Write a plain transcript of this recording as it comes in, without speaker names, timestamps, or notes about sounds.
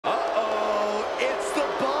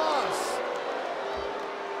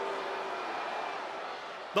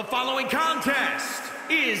The following contest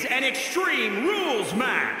is an Extreme Rules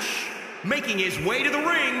match. Making his way to the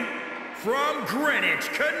ring from Greenwich,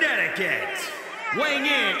 Connecticut, weighing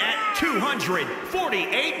in at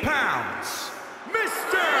 248 pounds,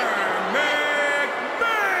 Mr. McMahon!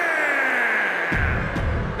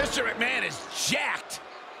 Mr. McMahon is jacked.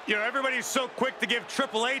 You know, everybody's so quick to give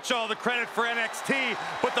Triple H all the credit for NXT,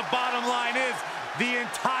 but the bottom line is the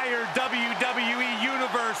entire WWE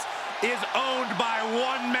Universe is owned by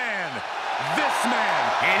one man. This man,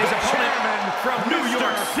 and his opponent from New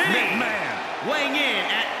York City, McMahon, weighing in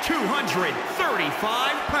at 235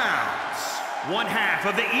 pounds, one half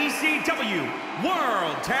of the ECW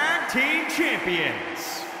World Tag Team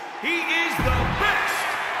Champions. He is the best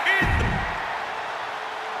in the...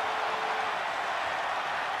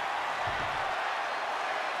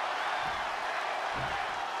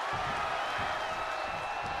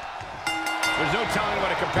 There's no telling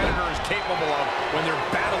what a competitor is capable of when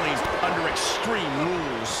they're battling under Extreme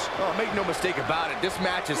Rules. Oh, make no mistake about it, this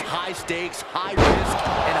match is high stakes, high risk,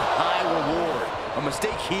 and a high reward. A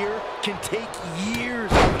mistake here can take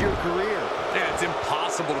years of your career. Yeah, it's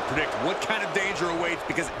impossible to predict what kind of danger awaits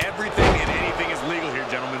because everything and anything is legal here,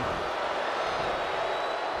 gentlemen.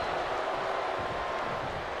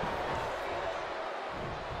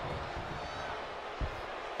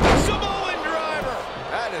 Samoan driver!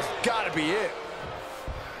 That has got to be it.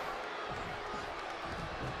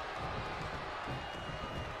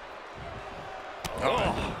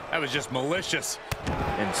 Oh, that was just malicious.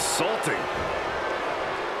 Insulting.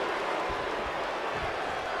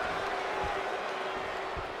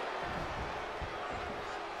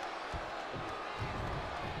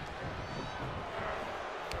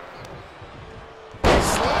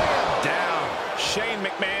 Slam down. Shane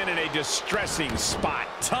McMahon in a distressing spot.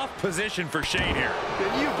 Tough position for Shane here.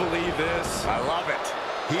 Can you believe this? I love it.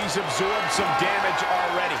 He's absorbed some damage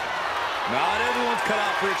already. Not everyone's cut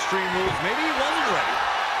out for Extreme Rules. Maybe he wasn't ready.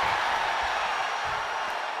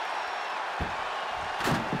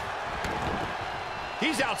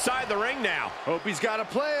 He's outside the ring now. Hope he's got a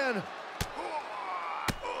plan.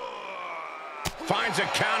 Finds a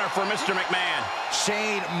counter for Mr. McMahon.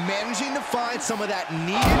 Shane managing to find some of that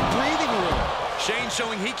needed breathing room. Shane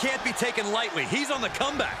showing he can't be taken lightly. He's on the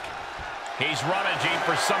comeback. He's rummaging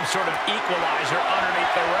for some sort of equalizer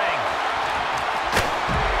underneath the ring.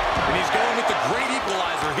 And he's going with the great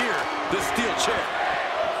equalizer here, the steel chair.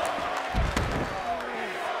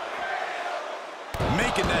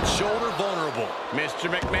 Making that shoulder vulnerable. Mr.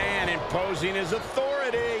 McMahon imposing his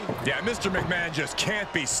authority. Yeah, Mr. McMahon just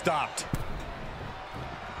can't be stopped.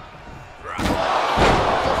 Just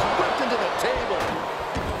whipped into the table.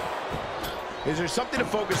 Is there something to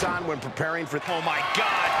focus on when preparing for... Oh, my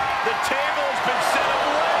God. The table has been set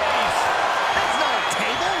ablaze. That's not a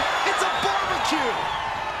table. It's a barbecue.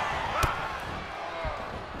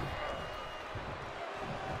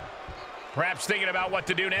 Perhaps thinking about what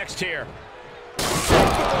to do next here.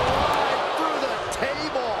 Through the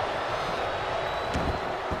table.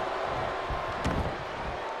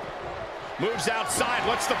 Moves outside.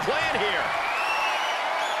 What's the plan here?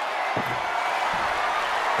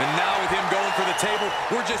 And now with him going for the table,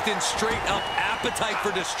 we're just in straight-up appetite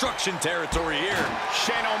for destruction territory here.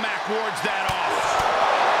 Shane O'Mac wards that off.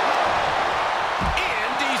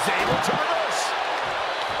 And he's able to reverse.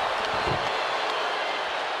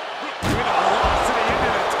 With a velocity into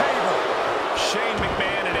the table. Shane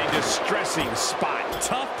McMahon in a distressing spot.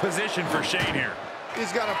 Tough position for Shane here. He's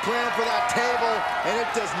got a plan for that table, and it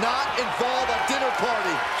does not involve a dinner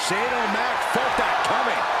party. Shane O'Mac felt that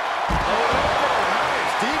coming. Oh,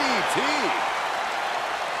 nice DDT.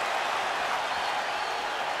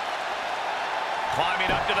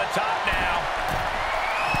 Climbing up to the top now.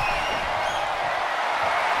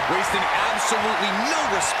 Wasting absolutely no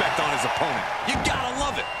respect on his opponent. You gotta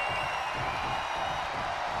love it.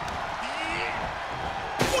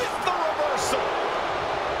 With the reversal.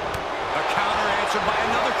 A counter answered by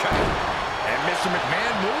another counter. And Mr.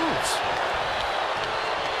 McMahon moves.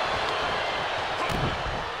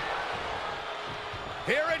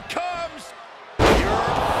 Here it comes. You're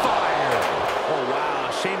fired. Oh,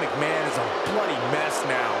 wow. Shane McMahon is a bloody mess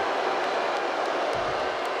now.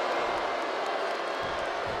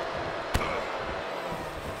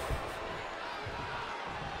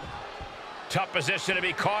 Tough position to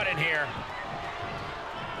be caught in here.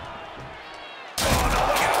 Oh, no,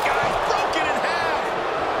 look at guys broken in half.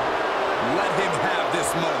 Let him have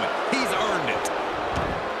this moment. He's earned it.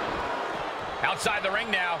 Outside the ring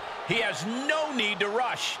now. He has no need to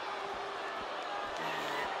rush.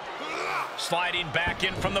 Sliding back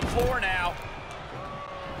in from the floor now.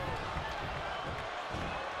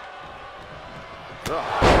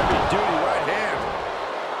 Heavy-duty right hand.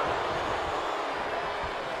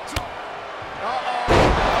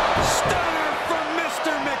 Stunner from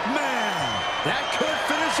Mr. McMahon. That could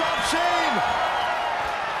finish off Shane.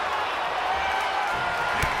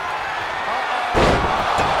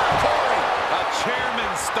 A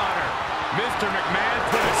chairman stunner. Mr. McMahon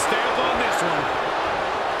put a stamp on this one.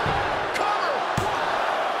 Cover.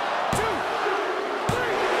 1, 2,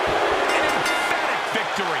 3. An emphatic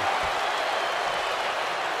victory.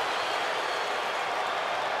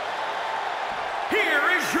 Here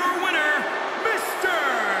is your winner, Mr.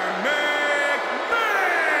 McMahon!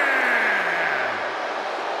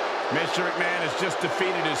 Mr. McMahon has just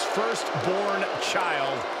defeated his firstborn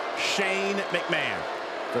child, Shane McMahon.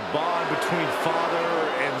 The bond between father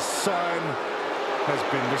and son has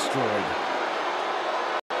been destroyed.